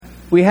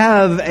We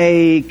have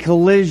a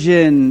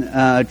collision,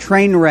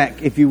 train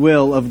wreck, if you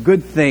will, of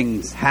good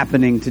things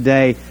happening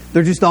today.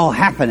 They're just all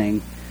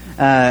happening.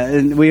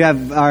 And we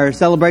have our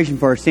celebration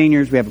for our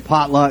seniors. We have a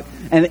potluck.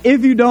 And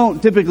if you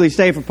don't typically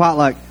stay for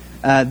potluck,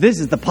 this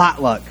is the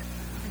potluck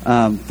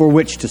for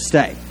which to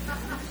stay.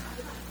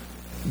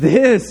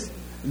 This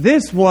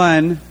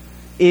one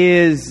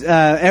is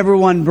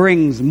everyone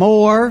brings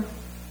more.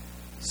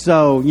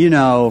 So,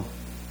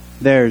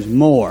 there's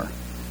more.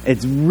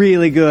 It's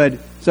really good.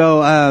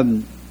 So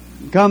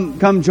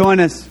come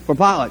join us for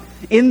potluck.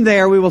 In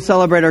there, we will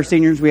celebrate our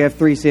seniors. We have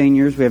 3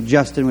 seniors. We have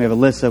Justin, we have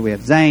Alyssa, we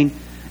have Zane.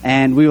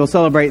 And we will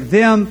celebrate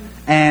them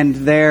and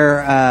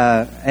their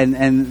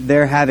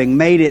having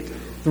made it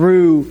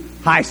through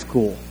high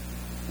school.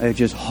 It's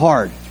just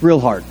hard. It's real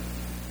hard.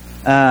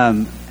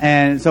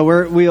 And so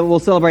we'll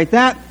celebrate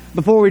that.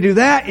 Before we do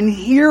that, in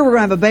here we're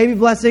going to have a baby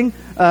blessing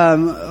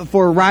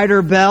for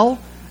Ryder Bell.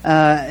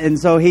 And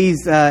so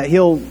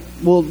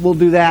we'll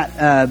do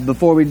that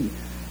before we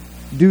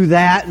do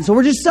that. And so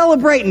we're just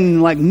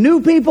celebrating like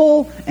new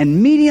people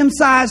and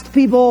medium-sized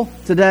people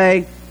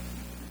today.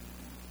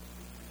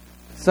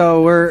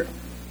 So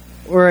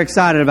we're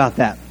excited about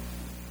that.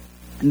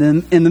 And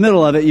then in the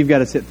middle of it, you've got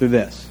to sit through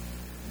this.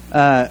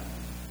 I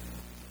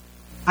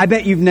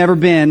bet you've never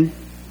been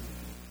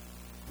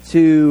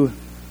to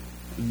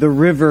the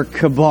River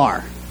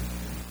Kebar.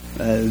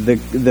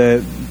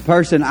 The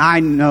person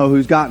I know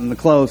who's gotten the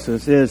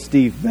closest is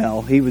Steve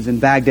Bell. He was in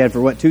Baghdad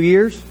for 2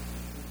 years?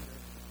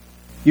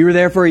 You were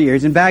there for a year.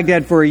 He's in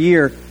Baghdad for a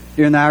year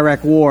during the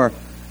Iraq War,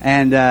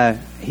 and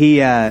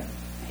he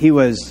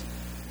was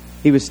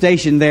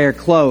stationed there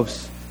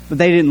close, but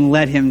they didn't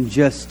let him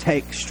just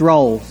take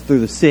strolls through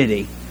the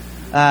city.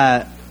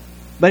 But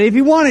if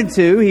he wanted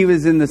to, he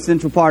was in the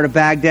central part of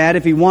Baghdad.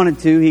 If he wanted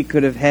to, he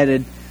could have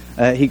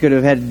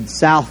headed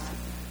south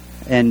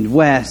and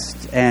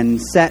west and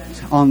set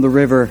on the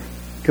River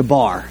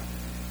Kebar.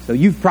 So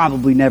you've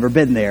probably never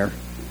been there.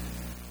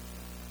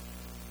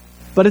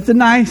 But it's a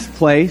nice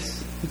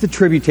place. It's a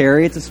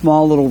tributary. It's a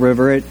small little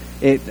river.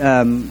 It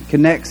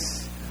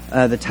connects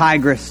the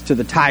Tigris to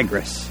the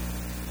Tigris.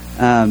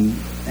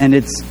 And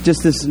it's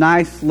just this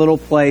nice little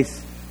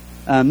place.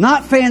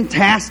 Not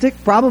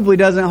fantastic. Probably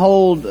doesn't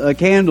hold a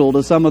candle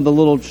to some of the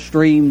little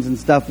streams and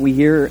stuff we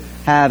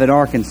have in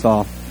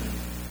Arkansas.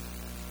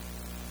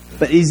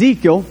 But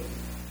Ezekiel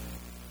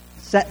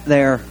sat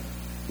there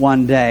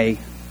one day.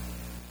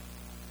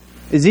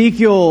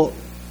 Ezekiel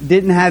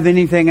didn't have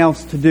anything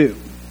else to do,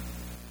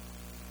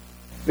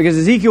 because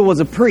Ezekiel was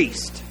a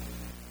priest.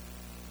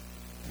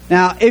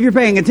 Now, if you're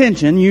paying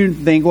attention, you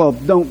think, well,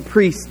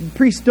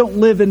 priests don't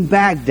live in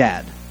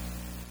Baghdad.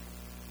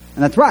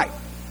 And that's right.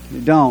 They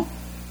don't.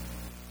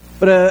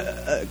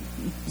 But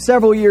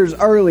several years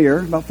earlier,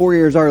 about 4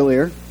 years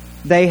earlier,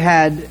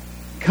 the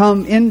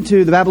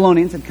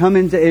Babylonians had come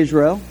into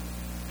Israel,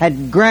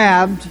 had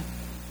grabbed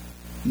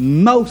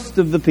most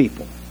of the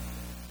people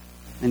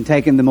and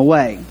taken them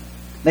away.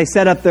 They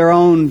set up their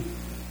own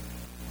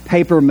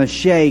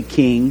papier-mâché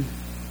king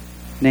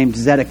named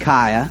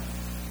Zedekiah.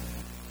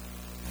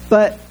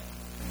 But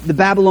the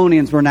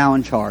Babylonians were now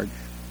in charge.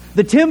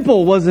 The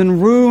temple was in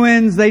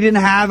ruins. They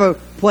didn't have a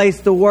place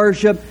to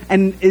worship.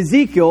 And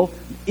Ezekiel,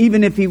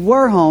 even if he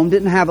were home,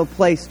 didn't have a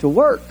place to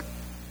work.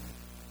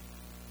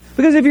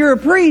 Because if you're a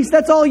priest,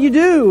 that's all you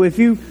do. If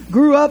you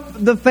grew up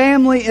in the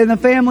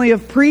family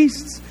of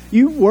priests,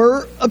 you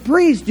were a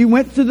priest. You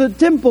went to the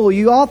temple.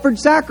 You offered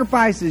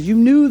sacrifices. You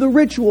knew the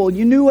ritual.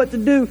 You knew what to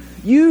do.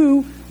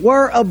 You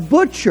were a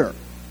butcher.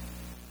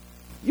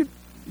 You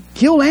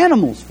killed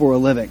animals for a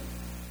living.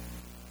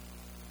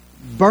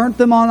 Burnt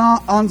them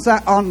on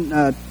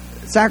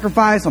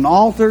sacrifice, on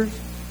altars,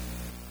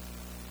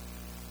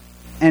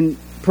 and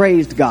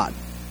praised God.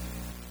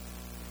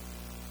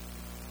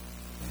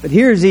 But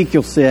here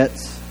Ezekiel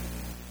sits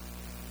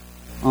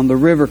on the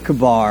River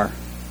Kebar,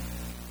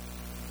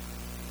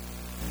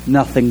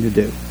 nothing to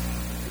do.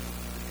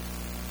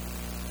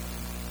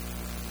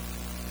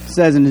 It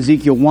says in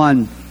Ezekiel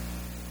 1,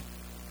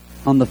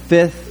 on the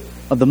 5th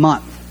of the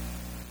month,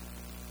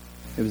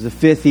 it was the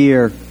 5th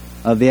year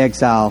of the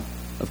exile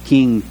of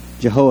King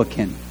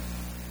Jehoiakim.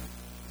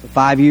 So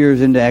 5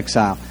 years into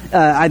exile.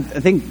 I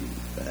think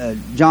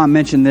John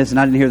mentioned this, and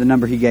I didn't hear the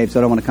number he gave, so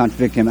I don't want to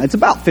contradict him. It's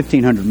about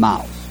 1,500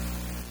 miles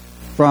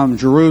from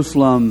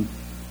Jerusalem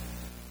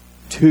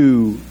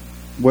to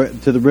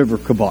the River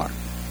Kebar.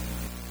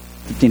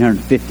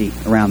 1,550,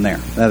 around there.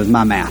 That was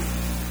my math.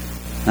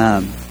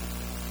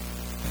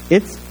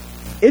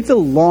 It's a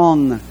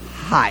long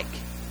hike.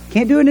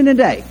 Can't do it in a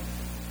day.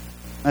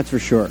 That's for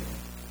sure.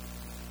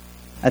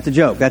 That's a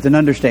joke. That's an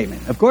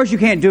understatement. Of course you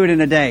can't do it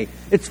in a day.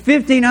 It's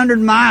 1,500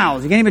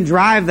 miles. You can't even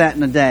drive that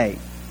in a day.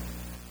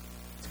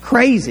 It's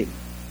crazy.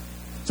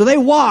 So they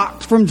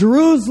walked from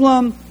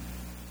Jerusalem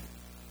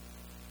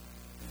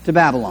to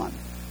Babylon.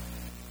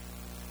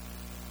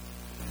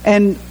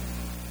 And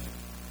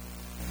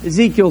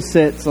Ezekiel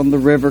sits on the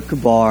River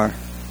Kebar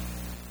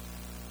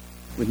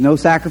with no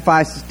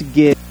sacrifices to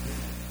give,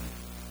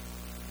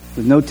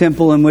 with no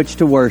temple in which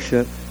to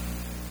worship.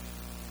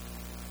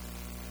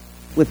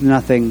 with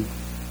nothing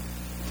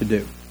to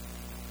do.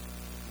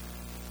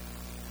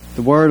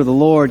 The word of the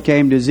Lord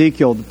came to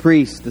Ezekiel, the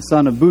priest, the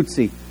son of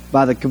Buzi,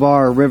 by the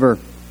Kebar River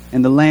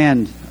in the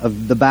land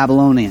of the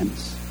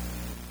Babylonians.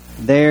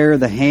 There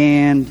the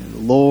hand of the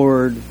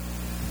Lord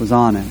was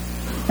on him.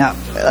 Now,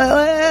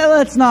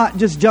 let's not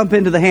just jump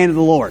into the hand of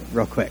the Lord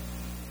real quick.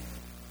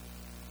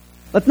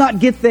 Let's not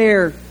get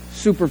there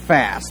super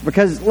fast,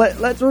 because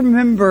let's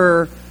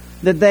remember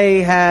that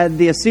they had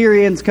the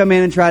Assyrians come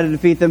in and try to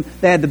defeat them.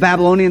 They had the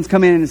Babylonians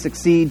come in and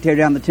succeed, tear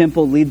down the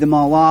temple, lead them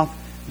all off.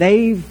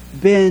 They've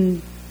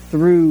been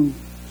through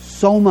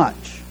so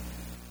much.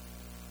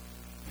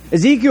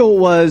 Ezekiel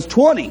was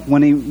 20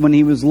 when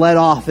he was led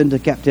off into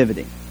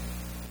captivity.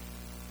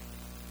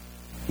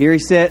 Here he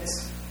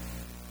sits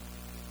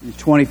in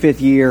his 25th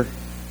year,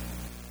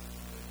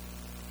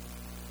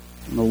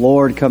 and the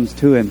Lord comes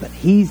to him. But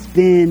he's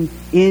been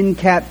in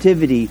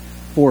captivity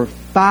for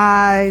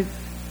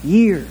 5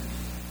 years.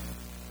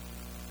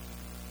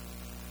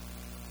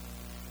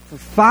 For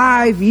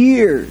 5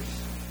 years,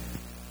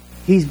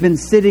 he's been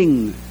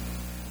sitting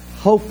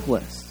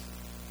hopeless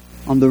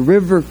on the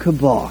River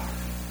Kebar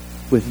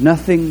with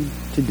nothing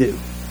to do.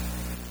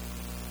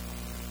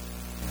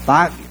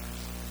 5 years.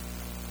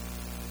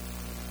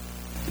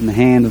 And the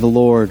hand of the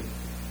Lord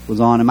was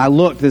on him. I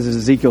looked, this is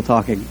Ezekiel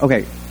talking.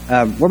 Okay,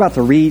 we're about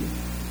to read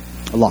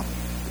a lot.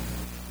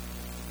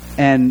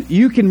 And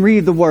you can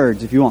read the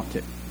words if you want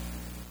to.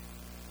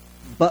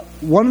 But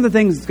one of the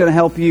things that's going to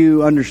help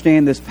you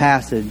understand this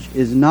passage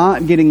is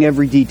not getting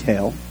every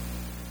detail,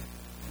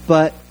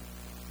 but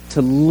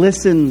to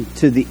listen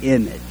to the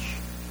image.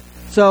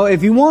 So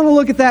if you want to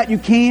look at that, you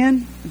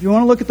can. If you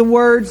want to look at the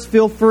words,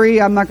 feel free.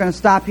 I'm not going to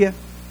stop you.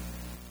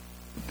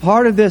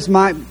 Part of this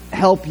might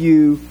help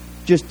you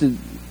just to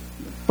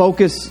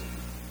focus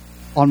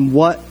on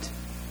what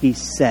he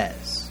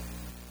says.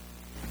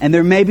 And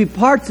there may be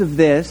parts of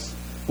this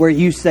where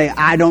you say,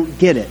 I don't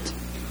get it.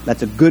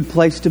 That's a good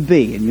place to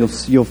be, and you'll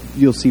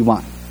see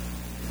why.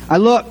 I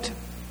looked,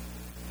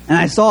 and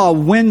I saw a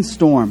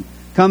windstorm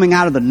coming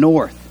out of the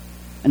north,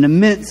 an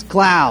immense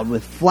cloud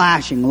with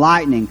flashing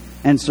lightning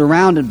and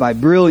surrounded by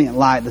brilliant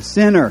light. The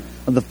center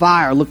of the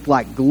fire looked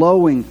like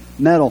glowing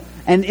metal,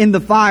 and in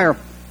the fire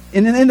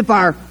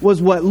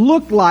was what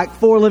looked like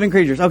 4 living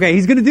creatures. Okay,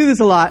 he's going to do this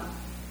a lot.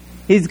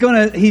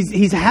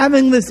 He's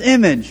having this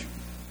image,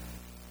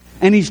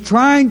 and he's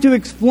trying to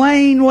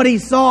explain what he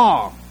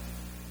saw.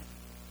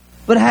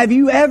 But have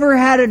you ever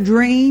had a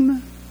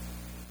dream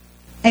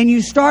and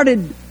you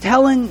started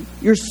telling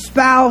your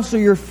spouse or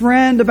your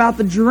friend about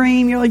the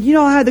dream? You're like,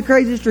 I had the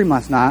craziest dream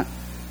last night.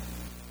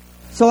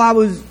 So I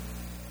was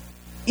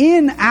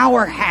in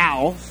our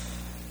house,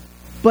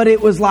 but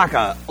it was like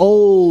an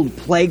old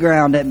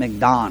playground at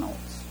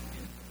McDonald's.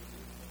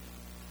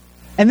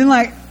 And then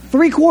like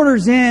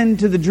 3/4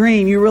 into the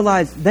dream, you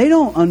realize they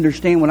don't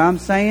understand what I'm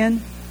saying.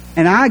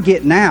 And I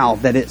get now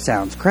that it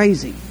sounds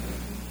crazy.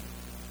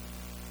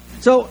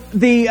 So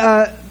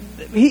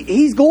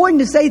he's going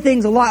to say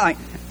things a lot like,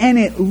 and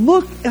it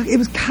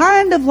was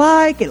kind of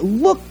like, it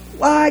looked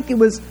like,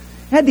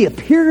 had the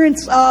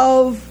appearance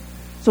of.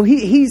 So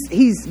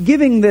he's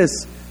giving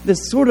this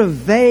sort of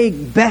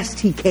vague, best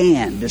he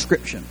can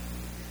description.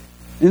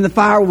 In the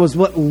fire was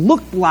what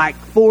looked like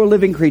 4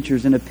 living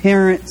creatures in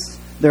appearance.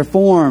 Their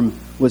form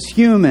was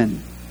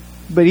human,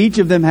 but each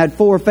of them had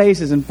 4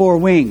 faces and 4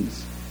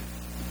 wings.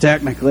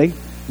 Technically,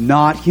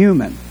 not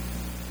human.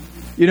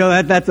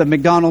 That's a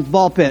McDonald's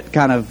ball pit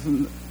kind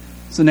of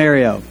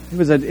scenario. It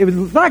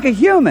was like a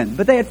human,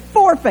 but they had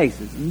 4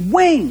 faces,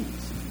 wings,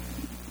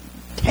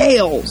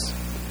 tails.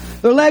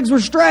 Their legs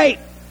were straight.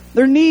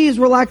 Their knees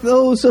were like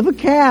those of a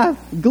calf,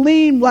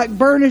 gleamed like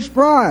burnished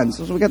bronze.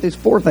 So we got these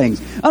 4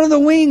 things. Under the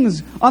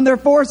wings, on their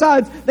 4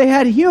 sides, they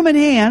had human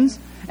hands,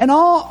 and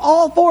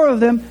all 4 of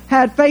them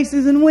had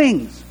faces and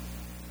wings.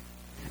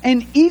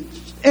 And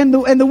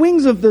the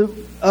wings of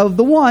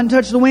the one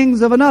touched the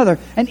wings of another,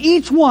 and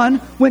each one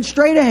went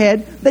straight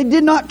ahead. They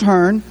did not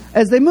turn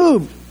as they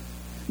moved.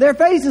 Their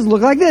faces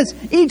looked like this.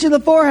 Each of the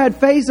 4 had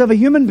face of a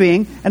human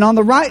being, and on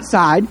the right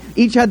side,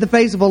 each had the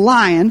face of a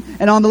lion,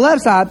 and on the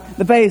left side,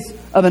 the face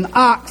of an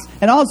ox,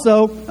 and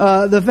also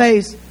the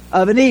face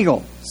of an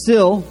eagle.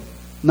 Still,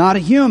 not a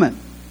human.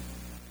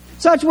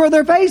 Such were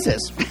their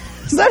faces.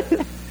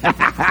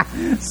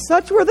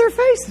 Such were their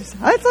faces.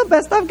 That's the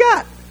best I've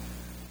got.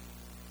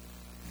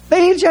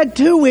 They each had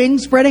 2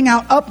 wings spreading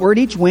out upward,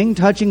 each wing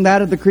touching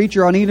that of the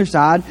creature on either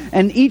side,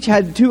 and each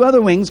had 2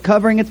 other wings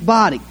covering its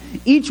body.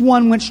 Each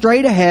one went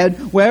straight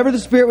ahead. Wherever the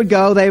Spirit would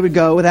go, they would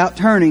go without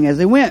turning as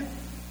they went.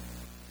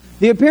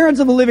 The appearance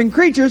of the living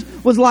creatures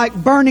was like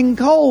burning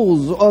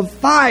coals of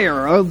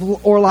fire,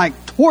 or like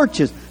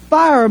torches.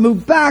 Fire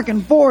moved back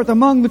and forth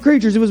among the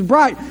creatures. It was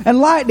bright, and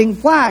lightning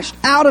flashed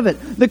out of it.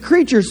 The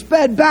creatures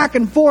sped back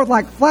and forth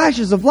like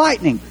flashes of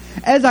lightning.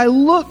 As I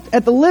looked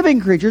at the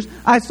living creatures,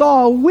 I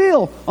saw a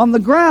wheel on the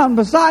ground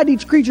beside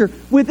each creature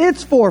with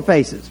its 4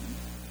 faces.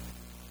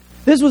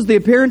 This was the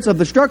appearance of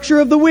the structure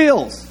of the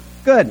wheels.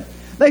 Good.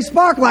 They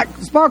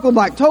sparkled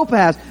like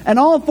topaz, and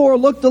all 4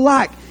 looked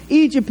alike.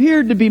 Each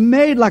appeared to be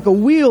made like a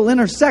wheel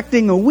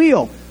intersecting a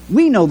wheel.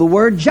 We know the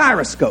word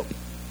gyroscope.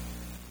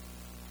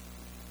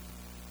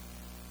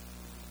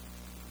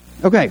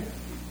 Okay.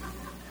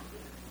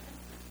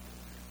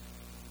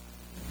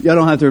 Y'all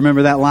don't have to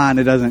remember that line.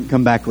 It doesn't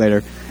come back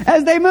later.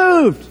 As they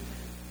moved,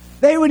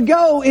 they would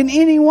go in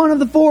any one of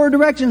the four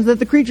directions that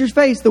the creatures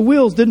faced. The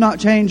wheels did not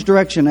change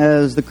direction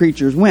as the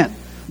creatures went.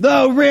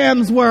 The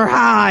rims were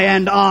high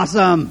and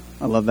awesome.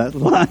 I love that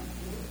line.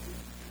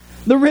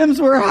 The rims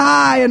were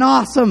high and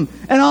awesome,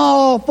 and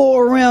all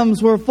four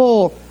rims were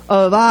full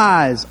of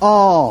eyes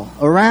all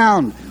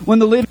around. When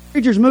the living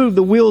creatures moved,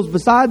 the wheels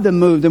beside them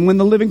moved, and when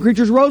the living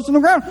creatures rose from the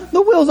ground,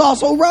 the wheels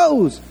also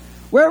rose.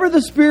 Wherever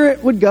the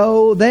Spirit would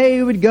go,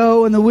 they would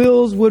go, and the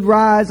wheels would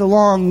rise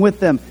along with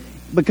them,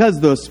 because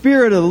the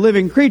spirit of the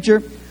living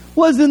creature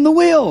was in the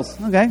wheels.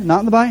 Okay, not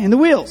in the body, in the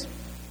wheels.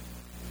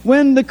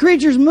 When the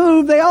creatures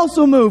moved, they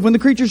also moved. When the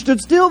creatures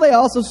stood still, they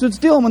also stood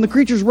still. And when the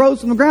creatures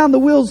rose from the ground, the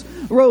wheels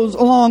rose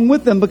along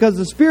with them, because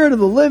the spirit of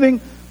the living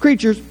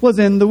creatures was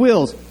in the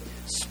wheels.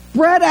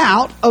 Spread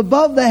out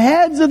above the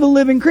heads of the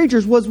living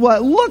creatures was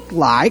what looked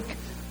like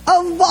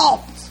a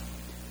vault,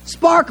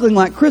 sparkling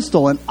like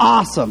crystal and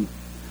awesome.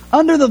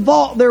 Under the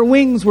vault, their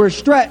wings were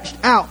stretched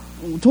out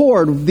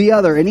toward the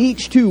other, and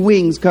each two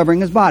wings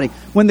covering his body.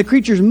 When the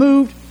creatures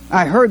moved,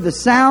 I heard the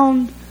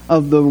sound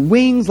of the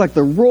wings like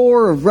the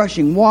roar of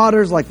rushing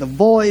waters, like the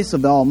voice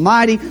of the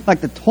Almighty, like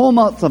the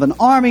tumults of an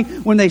army.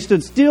 When they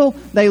stood still,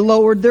 they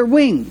lowered their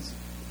wings.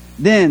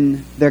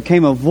 Then there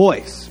came a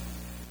voice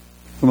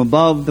from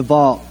above the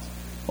vault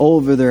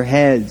over their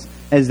heads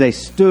as they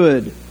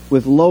stood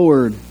with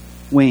lowered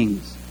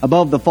wings.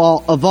 Above the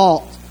vault, a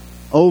vault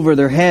over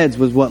their heads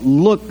was what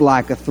looked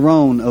like a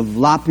throne of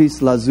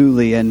lapis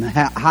lazuli, and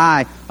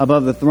high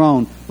above the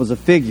throne was a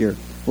figure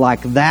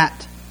like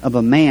that of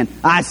a man.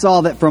 I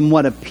saw that from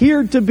what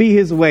appeared to be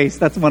his waist.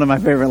 That's one of my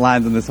favorite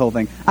lines in this whole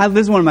thing.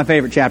 This is one of my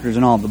favorite chapters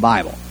in all of the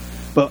Bible.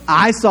 But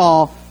I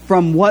saw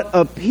from what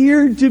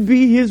appeared to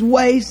be his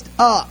waist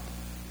up,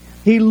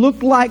 he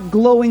looked like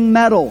glowing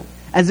metal,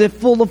 as if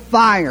full of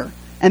fire.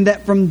 And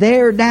that from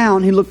there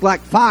down he looked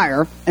like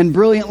fire, and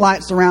brilliant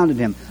light surrounded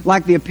him.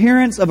 Like the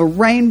appearance of a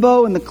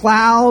rainbow in the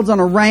clouds on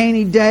a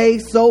rainy day,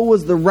 so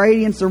was the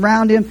radiance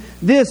around him.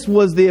 This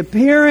was the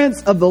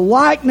appearance of the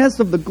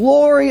likeness of the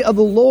glory of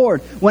the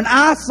Lord. When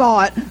I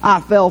saw it, I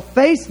fell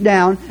face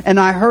down, and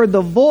I heard the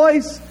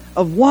voice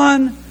of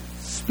one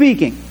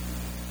speaking.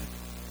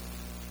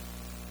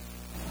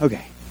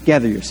 Okay,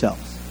 gather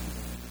yourselves.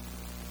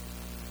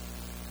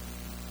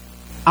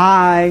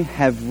 I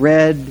have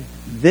read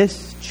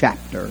this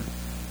chapter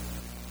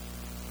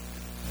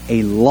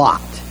a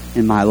lot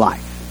in my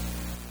life.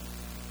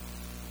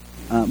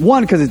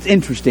 One, because it's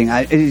interesting,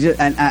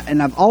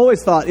 and I've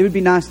always thought it would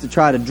be nice to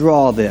try to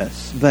draw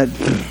this, but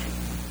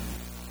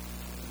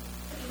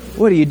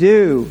what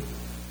do?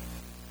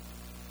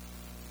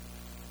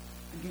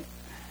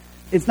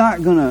 It's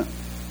not going to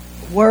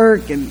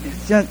work, and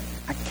it's just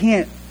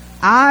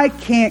I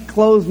can't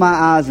close my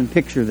eyes and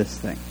picture this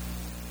thing.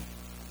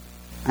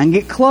 I can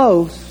get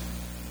close,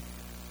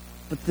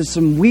 but there's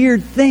some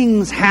weird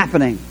things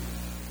happening.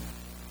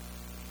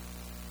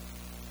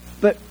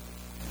 But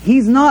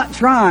he's not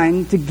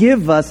trying to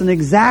give us an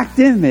exact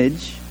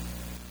image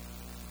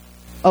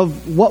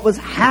of what was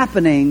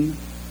happening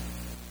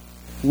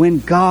when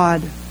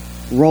God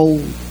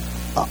rolled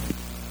up.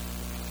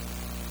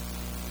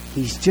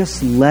 He's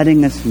just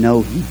letting us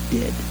know He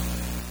did.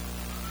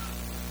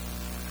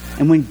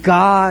 And when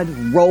God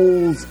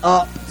rolls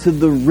up to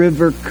the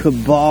River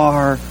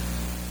Kebar,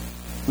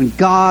 when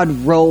God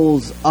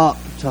rolls up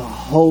to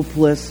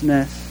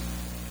hopelessness,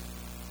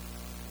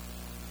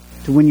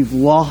 to when you've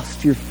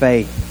lost your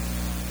faith,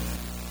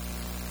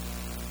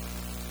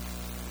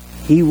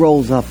 He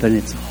rolls up and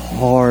it's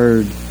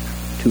hard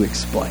to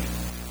explain.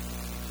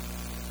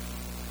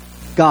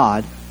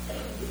 God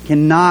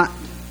cannot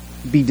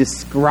be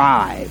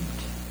described.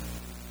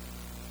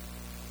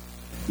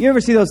 You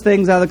ever see those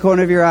things out of the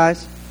corner of your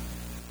eyes?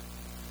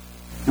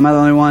 Am I the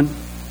only one?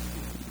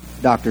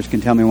 Doctors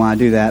can tell me why I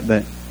do that,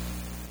 but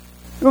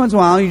every once in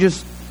a while, you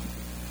just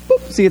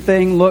see a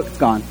thing, look, it's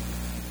gone.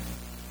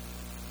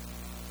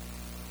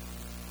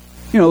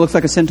 You know, it looks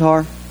like a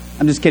centaur.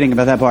 I'm just kidding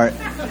about that part.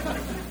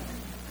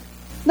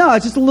 No,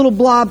 it's just a little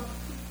blob.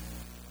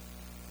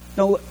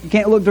 No, you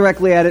can't look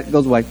directly at it. It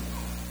goes away.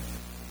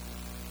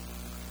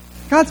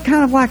 God's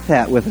kind of like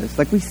that with us.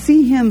 Like we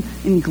see Him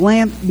in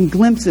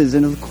glimpses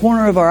in the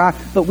corner of our eye,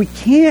 but we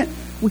can't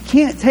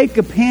take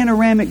a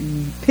panoramic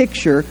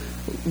picture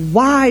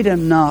wide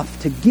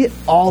enough to get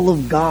all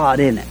of God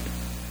in it.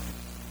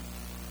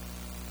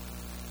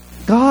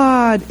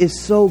 God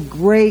is so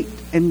great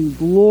and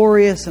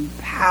glorious and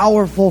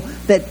powerful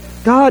that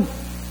God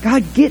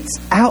gets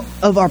out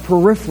of our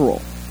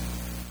peripheral.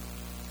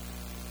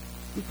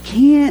 We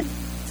can't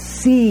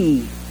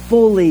see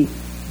fully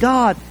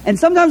God. And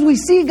sometimes we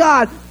see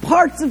God,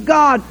 parts of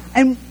God,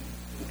 and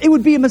it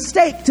would be a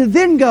mistake to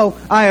then go,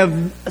 I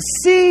have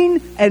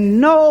seen and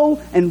know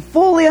and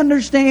fully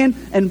understand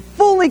and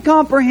fully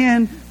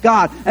comprehend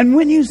God. And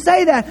when you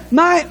say that,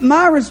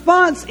 my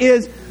response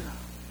is,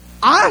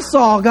 I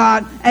saw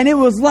God, and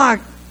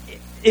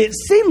it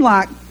seemed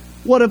like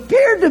what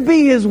appeared to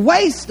be his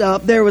waist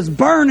up there was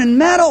burning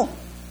metal.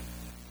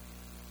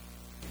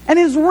 And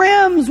his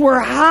rims were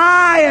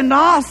high and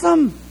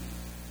awesome.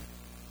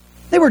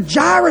 They were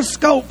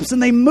gyroscopes,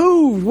 and they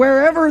moved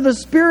wherever the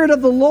Spirit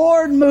of the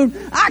Lord moved.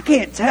 I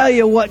can't tell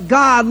you what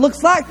God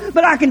looks like,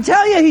 but I can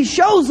tell you He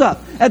shows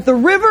up at the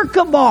River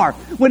Kebar.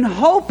 When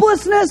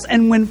hopelessness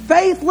and when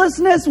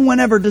faithlessness,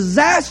 whenever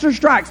disaster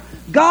strikes,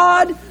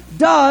 God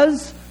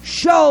does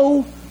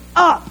show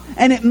up.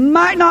 And it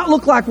might not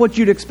look like what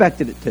you'd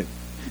expected it to.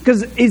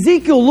 Because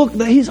Ezekiel looked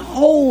at his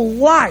whole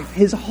life,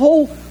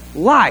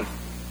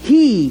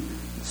 he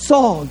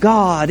saw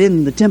God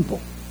in the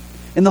temple,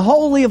 in the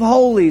Holy of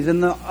Holies,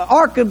 in the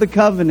Ark of the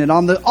Covenant,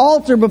 on the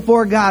altar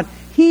before God.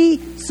 He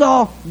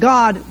saw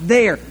God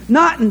there,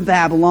 not in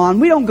Babylon.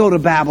 We don't go to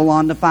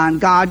Babylon to find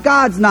God.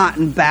 God's not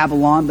in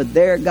Babylon, but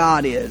there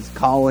God is,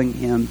 calling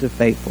him to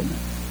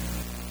faithfulness.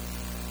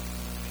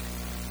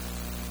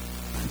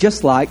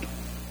 Just like,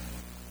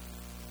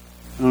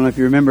 I don't know if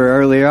you remember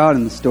earlier on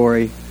in the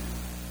story,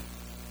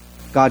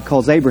 God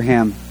calls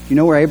Abraham. Do you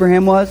know where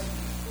Abraham was?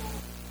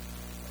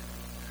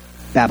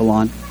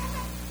 Babylon.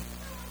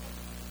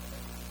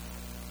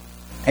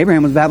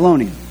 Abraham was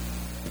Babylonian.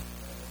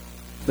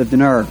 Lived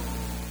in Ur.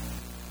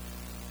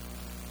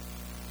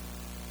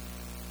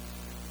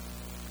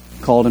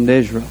 Called him to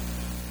Israel.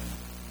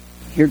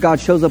 Here God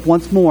shows up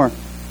once more.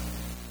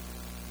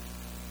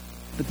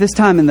 But this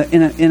time in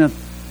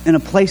a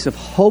place of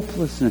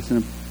hopelessness, in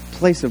a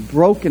place of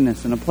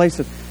brokenness, in a place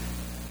of...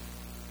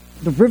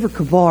 The River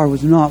Kebar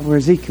was not where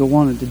Ezekiel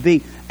wanted to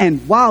be.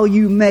 And while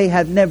you may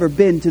have never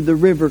been to the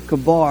River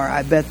Kebar,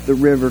 I bet the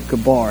River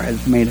Kebar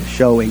has made a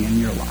showing in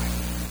your life.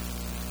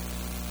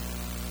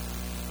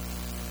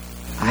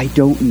 I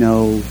don't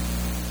know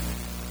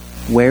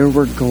where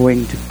we're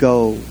going to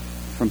go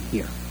from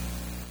here.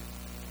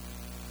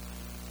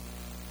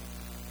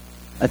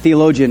 A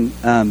theologian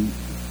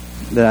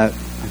that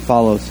I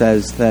follow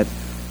says that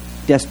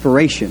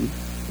desperation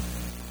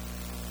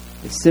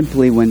is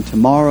simply when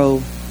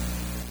tomorrow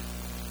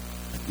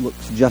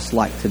looks just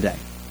like today.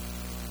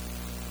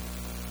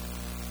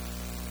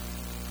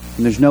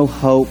 And there's no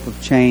hope of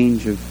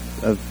change,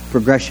 of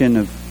progression,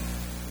 of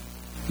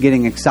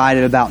getting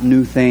excited about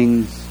new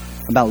things,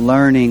 about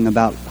learning,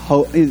 about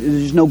hope.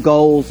 There's no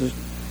goals.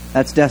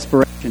 That's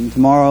desperation.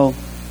 Tomorrow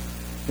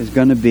is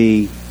going to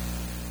be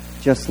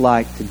just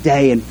like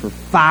today, and for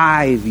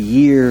 5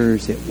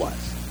 years it was.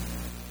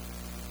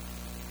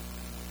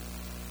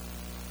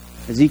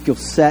 Ezekiel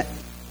sat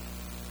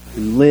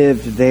and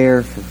lived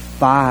there for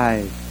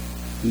 5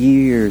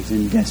 years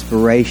in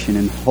desperation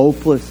and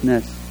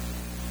hopelessness,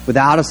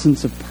 without a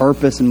sense of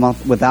purpose and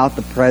without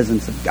the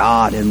presence of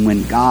God. And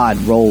when God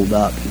rolled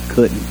up, he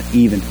couldn't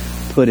even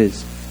put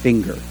his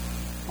finger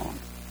on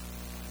it.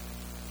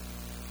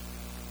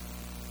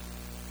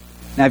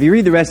 Now, if you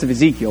read the rest of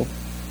Ezekiel,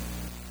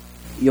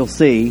 you'll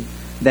see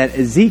that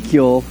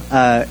Ezekiel,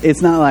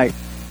 it's not like,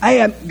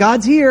 hey,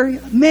 God's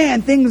here,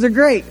 man, things are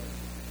great.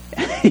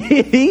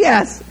 He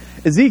asks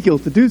Ezekiel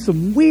to do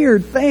some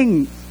weird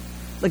things.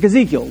 Like,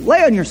 Ezekiel,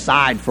 lay on your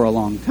side for a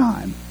long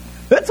time.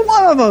 That's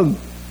one of them.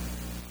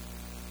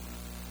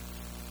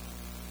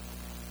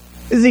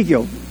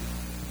 Ezekiel,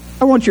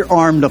 I want your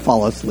arm to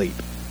fall asleep.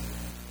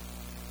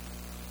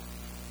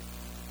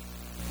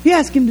 He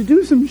asked him to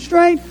do some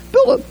strange,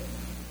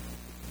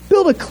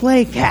 build a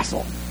clay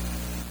castle.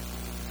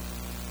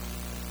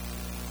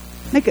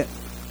 Make a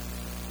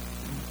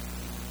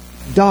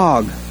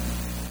dog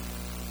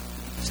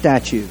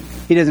statue.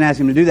 He doesn't ask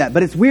him to do that,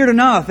 but it's weird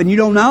enough, and you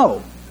don't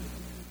know.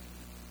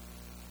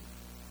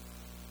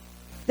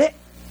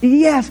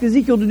 He asked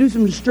Ezekiel to do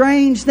some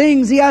strange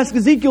things. He asked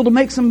Ezekiel to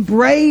make some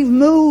brave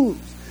moves.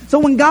 So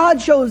when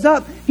God shows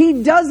up,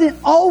 He doesn't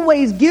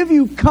always give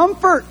you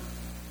comfort.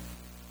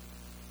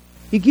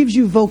 He gives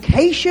you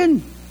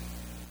vocation.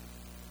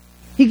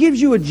 He gives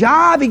you a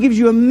job. He gives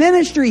you a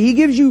ministry. He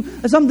gives you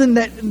something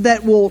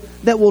that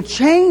will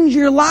change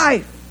your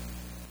life.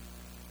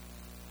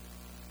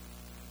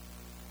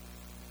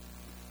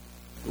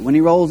 But when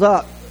He rolls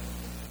up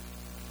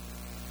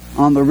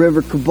on the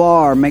River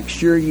Kebar, make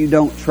sure you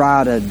don't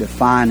try to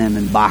define Him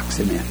and box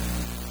Him in.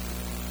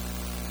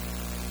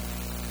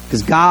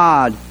 Because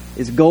God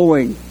is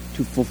going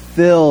to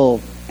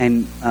fulfill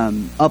and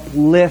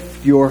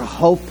uplift your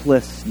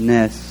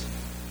hopelessness,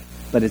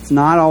 but it's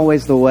not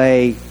always the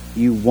way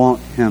you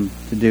want Him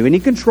to do. Any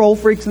control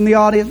freaks in the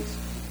audience?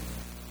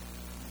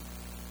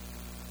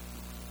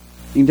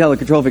 You can tell the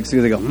control freaks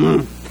because they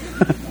go,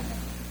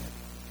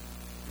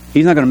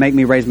 He's not going to make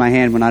me raise my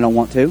hand when I don't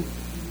want to.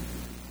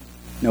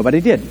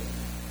 Nobody did.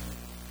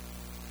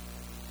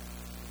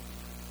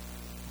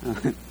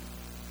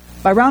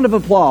 By round of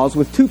applause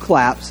with 2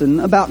 claps and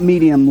about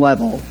medium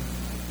level,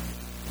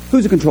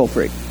 who's a control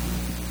freak?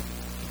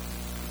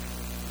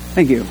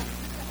 Thank you.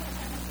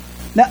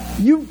 Now,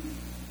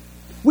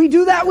 we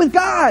do that with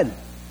God.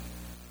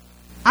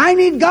 I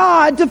need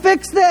God to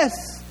fix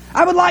this.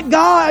 I would like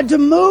God to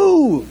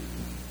move.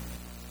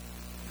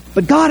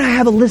 But God, I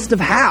have a list of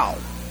how.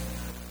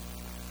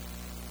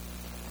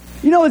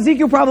 You know,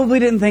 Ezekiel probably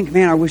didn't think,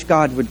 man, I wish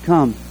God would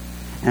come.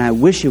 And I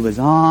wish it was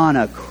on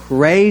a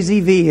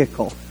crazy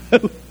vehicle.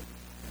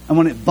 I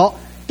want it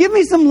give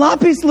me some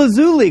lapis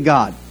lazuli,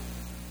 God.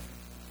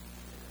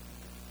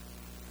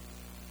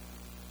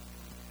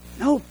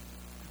 No.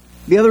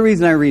 The other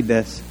reason I read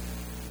this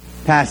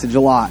passage a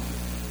lot,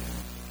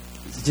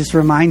 it just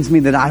reminds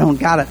me that I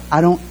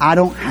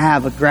don't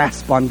have a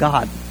grasp on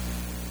God.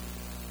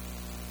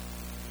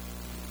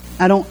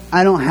 I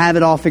don't have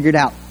it all figured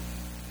out.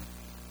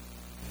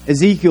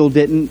 Ezekiel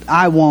didn't.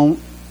 I won't.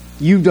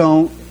 You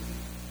don't.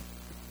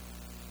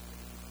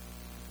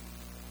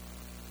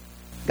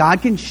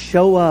 God can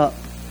show up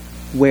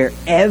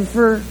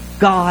wherever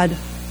God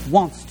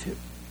wants to.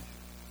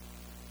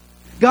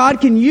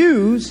 God can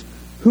use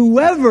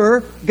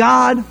whoever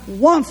God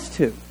wants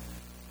to.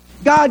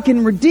 God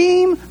can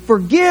redeem,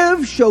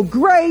 forgive, show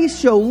grace,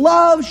 show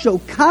love, show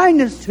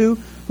kindness to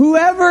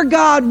whoever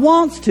God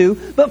wants to.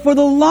 But for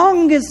the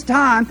longest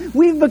time,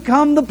 we've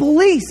become the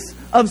police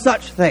of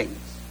such things.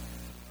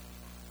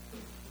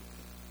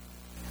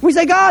 We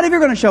say, God, if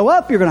you're going to show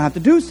up, you're going to have to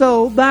do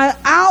so by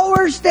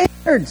our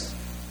standards.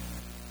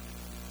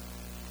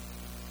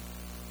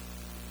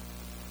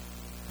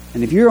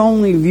 And if you're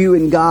only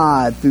viewing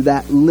God through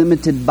that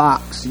limited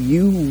box,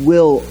 you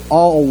will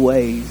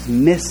always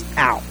miss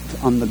out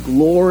on the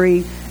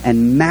glory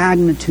and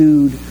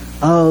magnitude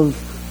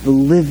of the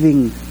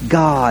living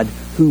God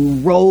who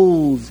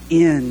rolls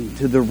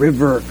into the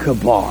River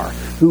Kebar,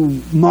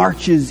 who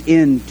marches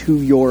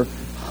into your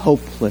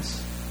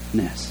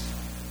hopelessness.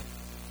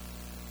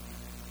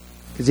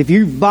 Because if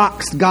you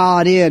boxed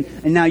God in,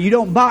 and now you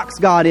don't box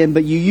God in,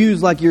 but you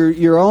use like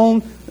your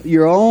own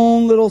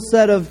little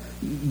set of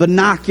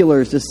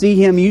binoculars to see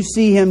Him, you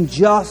see Him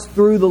just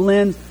through the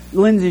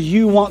lenses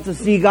you want to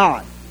see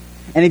God.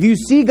 And if you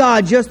see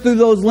God just through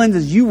those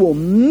lenses, you will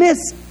miss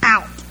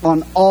out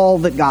on all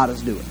that God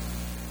is doing.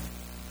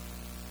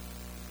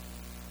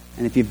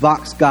 And if you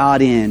box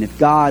God in, if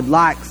God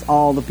likes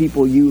all the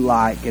people you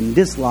like and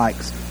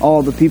dislikes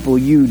all the people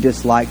you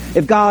dislike,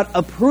 if God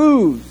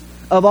approves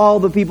of all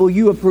the people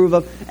you approve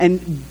of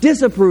and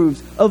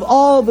disapproves of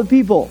all the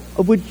people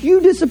of which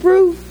you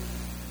disapprove,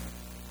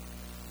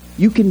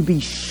 you can be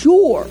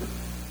sure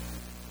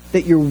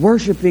that you're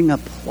worshiping a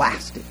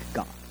plastic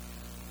God.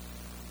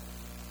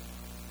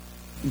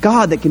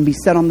 God that can be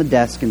set on the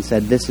desk and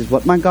said, this is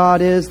what my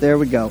God is, there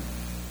we go.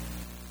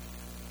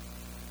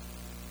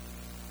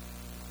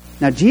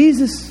 Now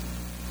Jesus,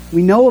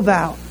 we know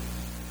about.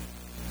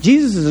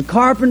 Jesus is a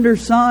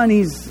carpenter's son.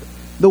 He's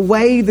the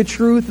way, the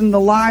truth, and the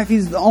life.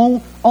 He's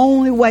the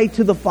only way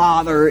to the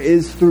Father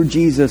is through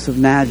Jesus of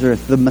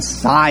Nazareth, the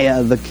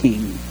Messiah, the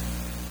King.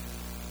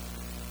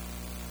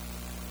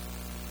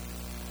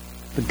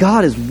 But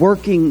God is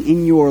working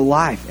in your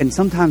life. And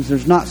sometimes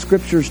there's not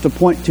scriptures to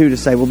point to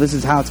say, well, this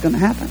is how it's going to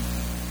happen.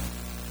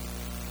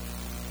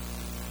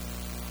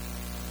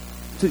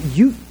 So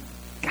you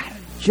got to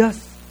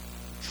just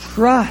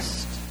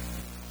trust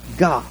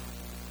God.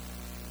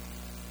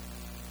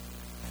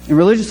 In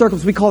religious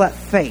circles, we call that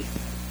faith.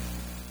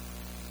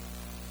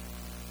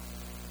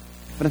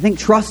 But I think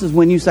trust is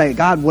when you say,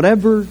 God,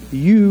 whatever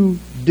you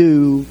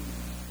do,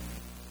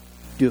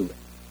 do it.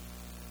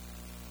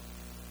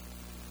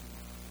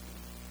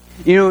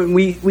 You know,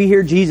 we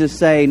hear Jesus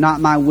say,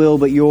 not my will,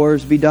 but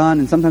yours be done.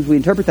 And sometimes we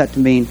interpret that to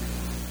mean,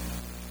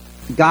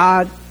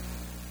 God,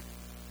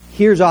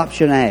 here's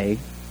option A.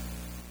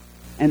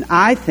 And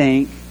I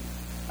think,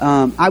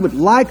 I would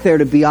like there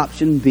to be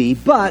option B.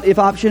 But if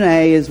option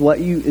A is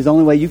is the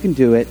only way you can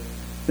do it,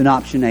 then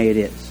option A it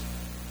is.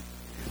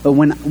 But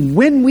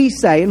when we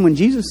say, and when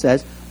Jesus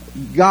says,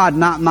 God,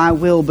 not my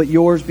will, but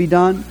yours be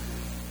done,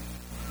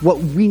 what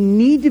we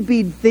need to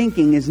be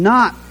thinking is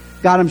not,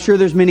 God, I'm sure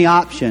there's many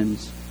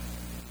options.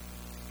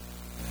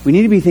 We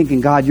need to be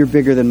thinking, God, you're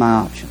bigger than my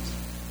options.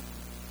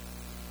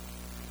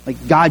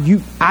 Like, God,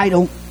 I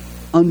don't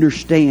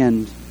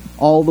understand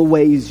all the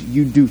ways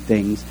you do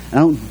things. I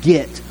don't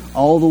get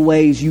all the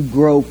ways you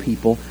grow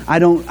people.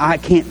 I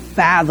can't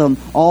fathom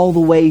all the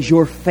ways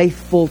you're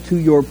faithful to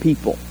your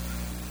people.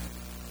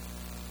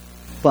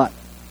 But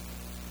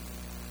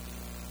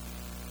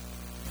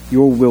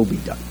your will be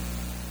done.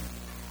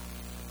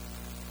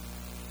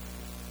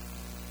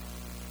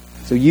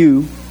 So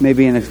you may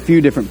be in a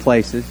few different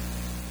places.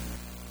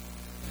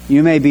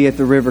 You may be at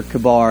the River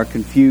Kebar,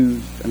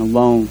 confused and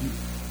alone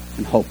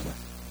and hopeless.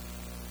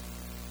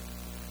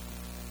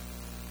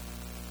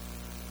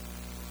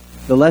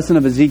 The lesson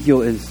of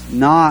Ezekiel is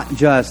not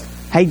just,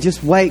 hey,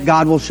 just wait,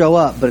 God will show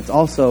up. But it's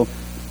also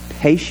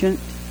patient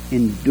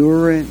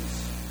endurance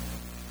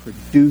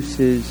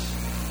produces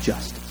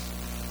justice.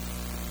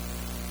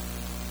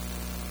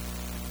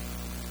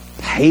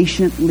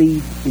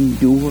 Patiently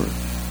endure.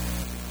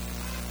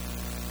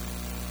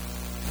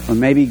 Or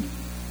maybe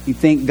you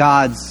think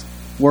God's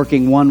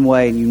working one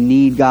way and you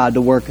need God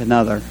to work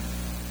another.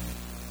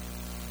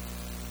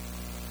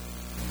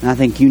 And I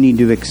think you need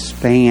to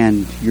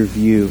expand your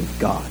view of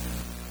God.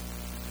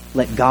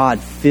 let God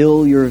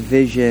fill your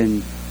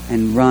vision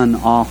and run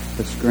off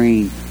the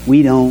screen.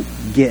 We don't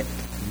get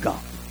God.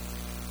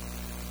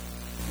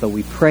 But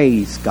we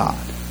praise God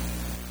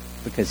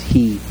because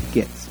He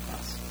gets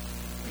us.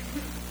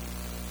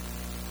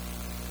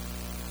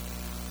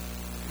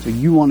 So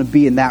you want to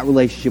be in that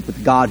relationship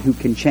with God who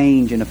can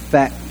change and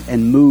affect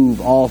and move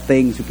all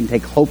things, who can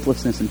take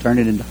hopelessness and turn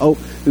it into hope,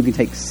 who can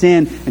take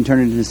sin and turn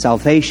it into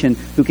salvation,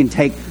 who can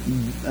take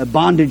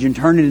bondage and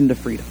turn it into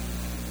freedom.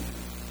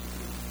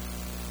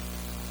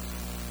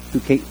 Who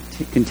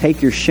can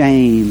take your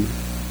shame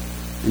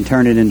and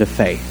turn it into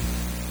faith.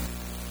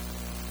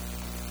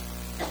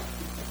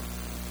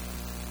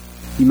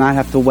 You might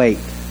have to wait.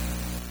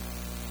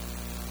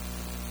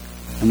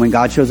 And when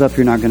God shows up,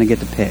 you're not going to get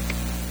to pick.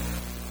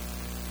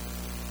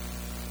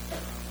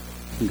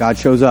 When God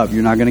shows up,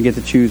 you're not going to get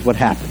to choose what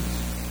happens.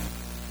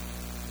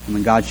 And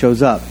when God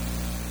shows up,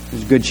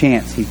 there's a good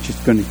chance He's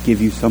just going to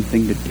give you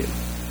something to do.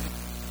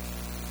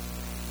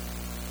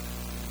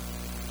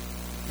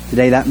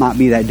 Today, that might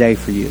be that day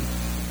for you.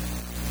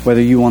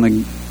 Whether you want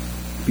to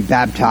be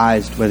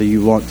baptized, whether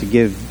you want to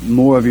give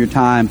more of your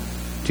time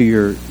to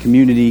your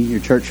community, your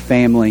church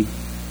family,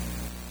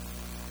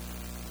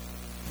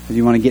 whether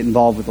you want to get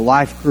involved with a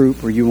life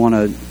group, or you want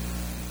to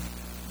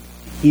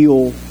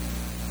heal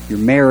your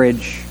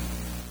marriage,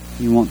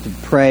 you want to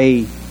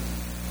pray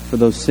for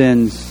those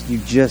sins you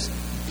just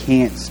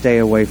can't stay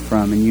away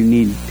from, and you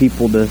need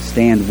people to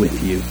stand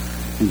with you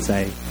and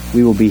say,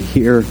 we will be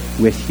here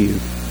with you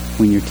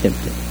when you're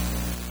tempted.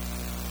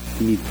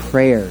 You need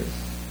prayers.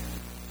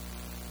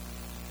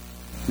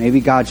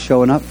 Maybe God's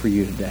showing up for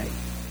you today.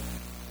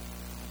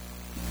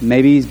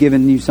 Maybe He's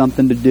giving you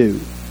something to do.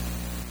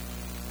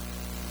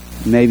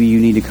 Maybe you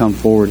need to come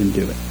forward and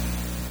do it.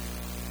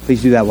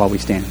 Please do that while we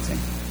stand and sing.